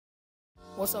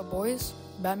What's up, boys?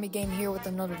 BadmiGame here with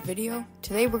another video.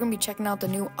 Today we're gonna be checking out the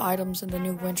new items in the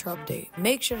new winter update.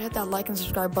 Make sure to hit that like and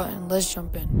subscribe button. Let's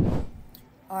jump in.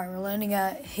 Alright, we're landing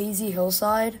at Hazy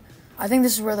Hillside. I think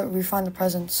this is where we find the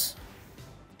presents.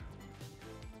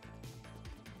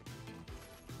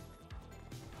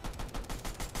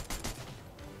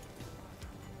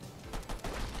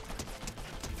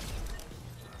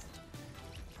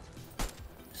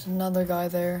 There's another guy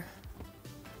there.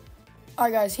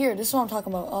 Alright guys, here, this is what I'm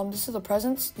talking about. This is the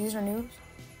presents. These are new.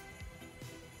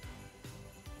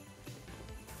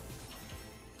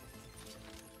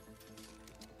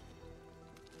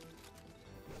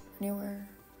 Anywhere?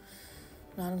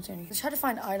 No, I don't see any. Let's try to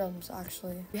find items,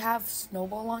 actually. We have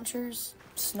snowball launchers,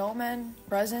 snowmen,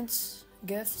 presents,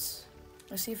 gifts.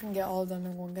 Let's see if we can get all of them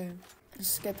in one game.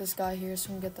 Let's get this guy here so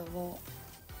we can get the vault.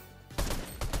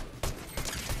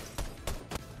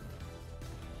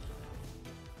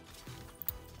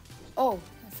 Oh,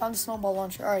 I found the snowball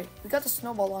launcher. Alright, we got the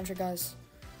snowball launcher, guys.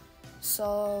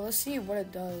 So, let's see what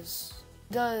it does.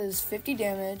 It does 50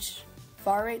 damage,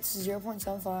 fire rate's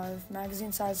 0.75,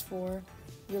 magazine size 4,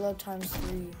 reload times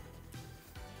 3.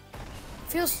 It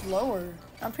feels slower.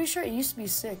 I'm pretty sure it used to be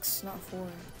 6, not 4.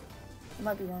 I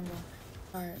might be wrong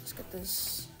though. Alright, let's get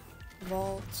this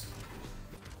vault.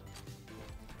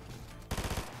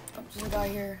 Oh, there's a guy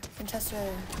here. Contested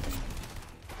area.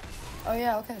 Oh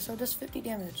yeah, okay, so it does 50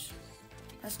 damage.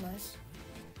 That's nice.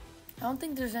 I don't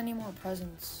think there's any more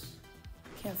presents.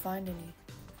 Can't find any.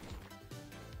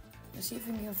 Let's see if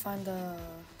we can find the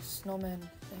snowman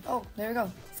thing. Oh, there we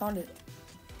go. Found it.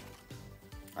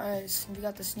 Alright, so we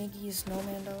got the sneaky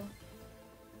snowman though.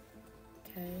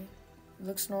 Okay.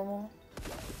 Looks normal.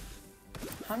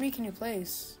 How many can you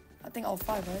place? I think all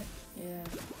 5, right? Yeah,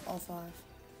 all 5.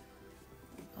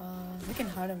 We can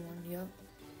hide in one, yep.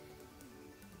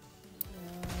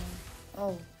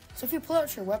 Oh. So if you pull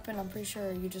out your weapon, I'm pretty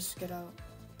sure you just get out.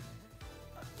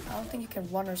 I don't think you can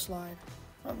run or slide.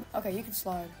 Okay, you can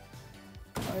slide.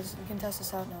 We can test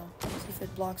this out now. See if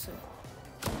it blocks it.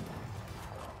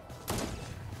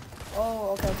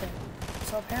 Oh, okay.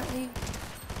 So apparently,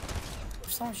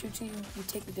 if someone shoots you, you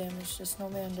take the damage. The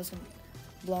snowman doesn't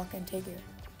block and take it.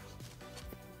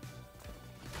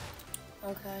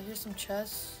 Okay, here's some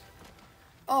chests.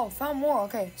 Oh, found more.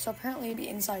 Okay, so apparently it'd be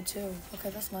inside too. Okay,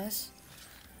 that's nice.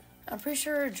 I'm pretty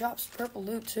sure it drops purple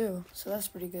loot too, so that's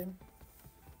pretty good.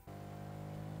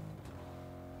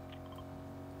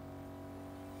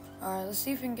 Alright, let's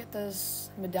see if we can get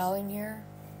this medallion here.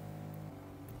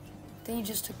 I think he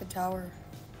just took the tower.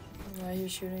 Yeah,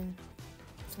 he's shooting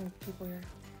some people here.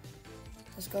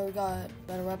 Let's go, we got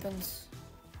better weapons.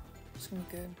 It's gonna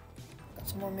be good. Got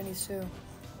some more minis too.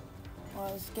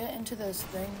 Alright, let's get into this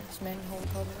thing, this manhole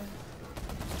cover.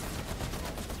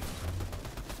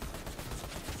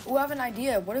 Ooh, I have an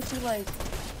idea. What if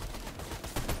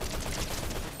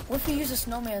we use the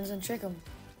snowmans and trick them?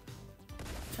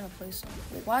 I'm trying to place them.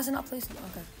 Wait, why is it not placing?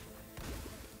 Okay.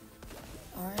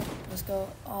 Alright, let's go.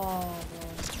 Oh, bro.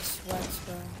 The sweats,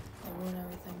 bro. They ruin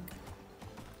everything.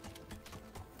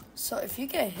 So if you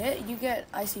get hit, you get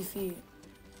icy feet.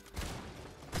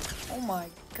 Oh my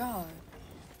god.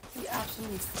 He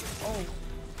absolutely... Oh.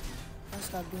 I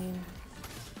just got beamed.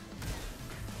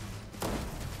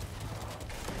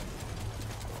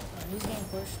 He's getting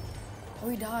pushed. Oh,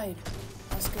 he died.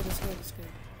 That's good.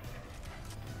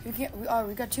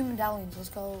 We got 2 medallions. Let's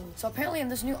go. So apparently in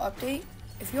this new update,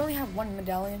 if you only have 1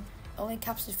 medallion, it only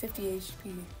caps at 50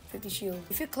 HP, 50 shield.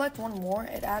 If you collect 1 more,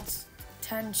 it adds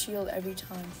 10 shield every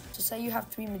time. So say you have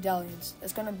 3 medallions,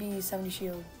 it's gonna be 70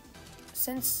 shield.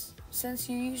 Since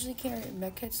you usually carry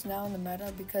medkits now in the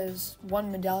meta because 1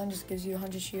 medallion just gives you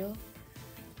 100 shield,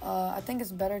 I think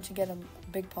it's better to get a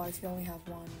big pot if you only have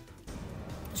 1.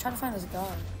 Let's try to find this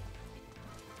guy.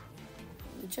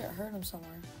 Legit heard him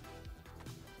somewhere.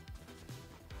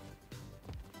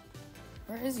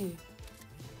 Where is he?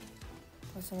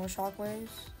 Got some more shockwaves.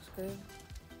 That's good.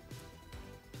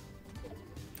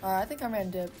 Alright, I think our man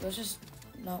dipped. Let's just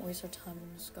not waste our time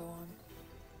and just go on.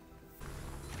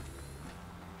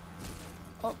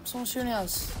 Oh, someone's shooting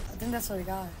us. I think that's our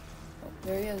guy. Oh,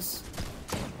 there he is.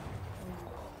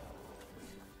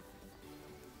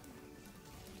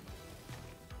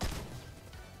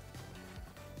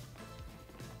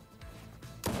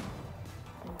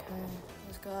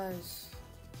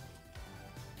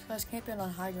 This guy's camping on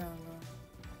high ground, bro.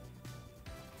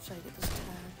 Try to get this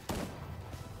tag.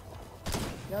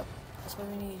 Yep, that's what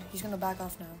we need. He's gonna back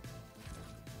off now.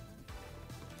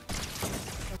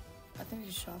 I think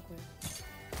he's shockwave.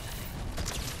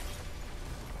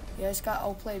 Yeah, it's got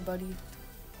outplayed, buddy.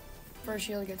 First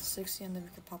shield get to 60 and then we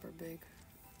can pop her big.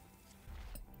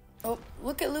 Oh,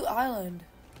 Look at Loot Island.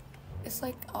 It's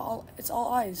like it's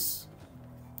all ice.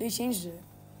 They changed it.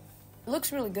 It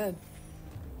looks really good.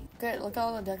 Good. Look at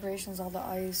all the decorations, all the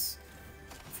ice.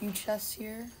 A few chests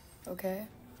here. Okay.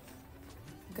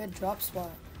 Good drop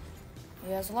spot. Yeah,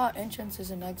 there's a lot of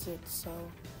entrances and exits, so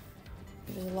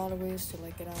there's a lot of ways to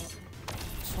like get out.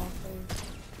 Chocolate.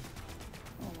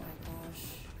 Oh my gosh.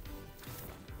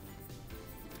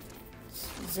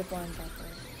 Zipline back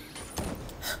there.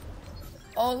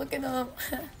 Oh, look at him.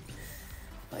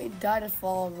 Oh, he died at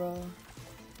fall, bro.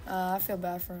 I feel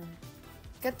bad for him.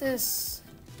 Get this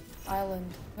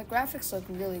island. The graphics look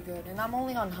really good, and I'm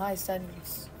only on high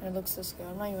settings, and it looks this good.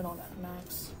 I'm not even on that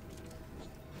max.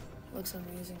 Looks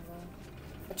amazing,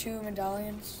 bro. 2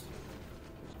 medallions.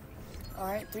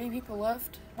 Alright, 3 people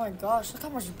left. Oh my gosh, look how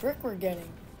much brick we're getting.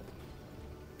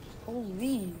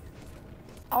 Holy.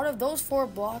 Out of those 4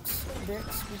 blocks,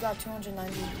 bricks, we got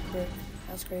 290 brick.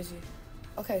 That's crazy.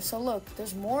 Okay, so look,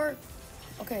 there's more.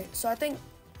 Okay, so I think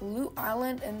Loot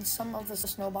Island and some of the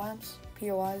snow biomes,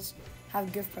 POIs,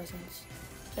 have gift presents.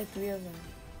 Like 3 of them.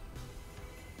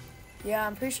 Yeah,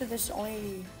 I'm pretty sure this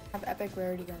only have epic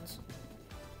rarity guns.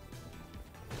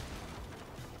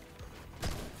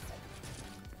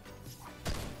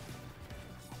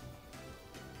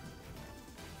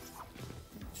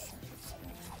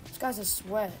 This guy's a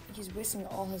sweat. He's wasting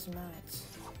all his mats.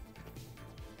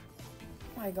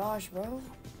 Oh my gosh, bro.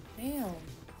 Damn.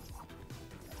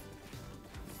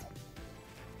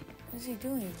 What is he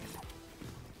doing?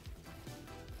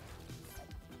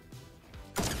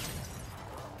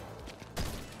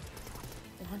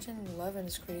 111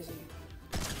 is crazy.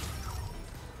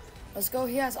 Let's go.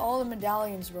 He has all the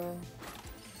medallions, bro.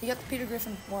 He got the Peter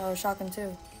Griffin shotgun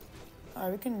too.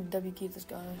 Alright, we can W keep this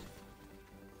guy.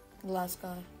 The last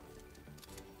guy.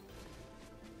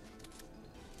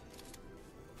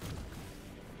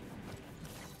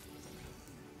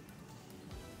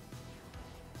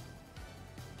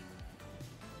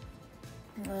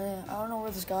 I don't know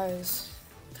where this guy is.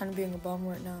 Kind of being a bum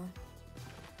right now.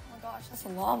 Oh my gosh, that's a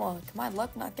llama. Can my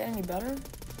luck not get any better?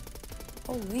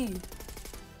 Holy.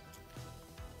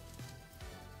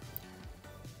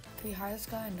 Can we hire this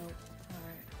guy? Nope.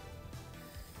 Alright.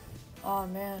 Oh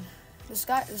man. This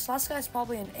last guy's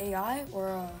probably an AI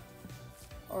or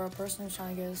a person who's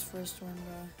trying to get his first win,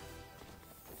 bro.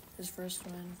 His first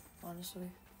win, honestly.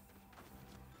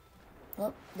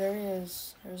 Oh, there he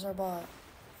is. There's our bot.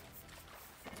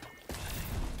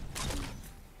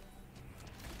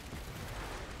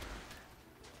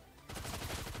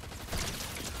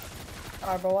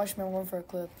 Alright, bro, watch me. I'm going for a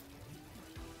clip.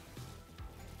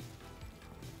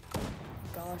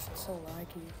 Gosh, it's so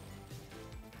laggy.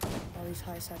 All these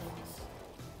high settings.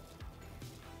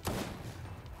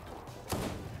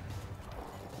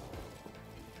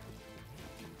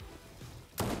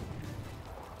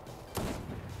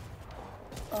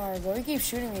 Alright, bro, he keeps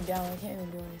shooting me down. I can't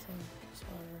even do anything. It's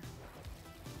whatever.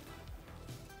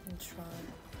 Let's try.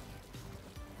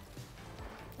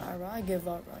 Alright, bro, I give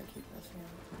up, bro. I keep messing up.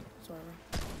 It's whatever.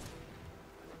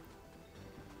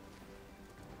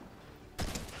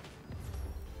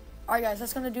 Alright guys,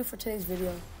 that's gonna do for today's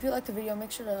video. If you like the video,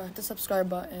 make sure to hit the subscribe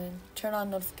button, turn on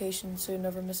notifications so you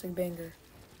never miss a banger.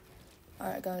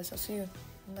 Alright guys, I'll see you in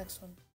the next one.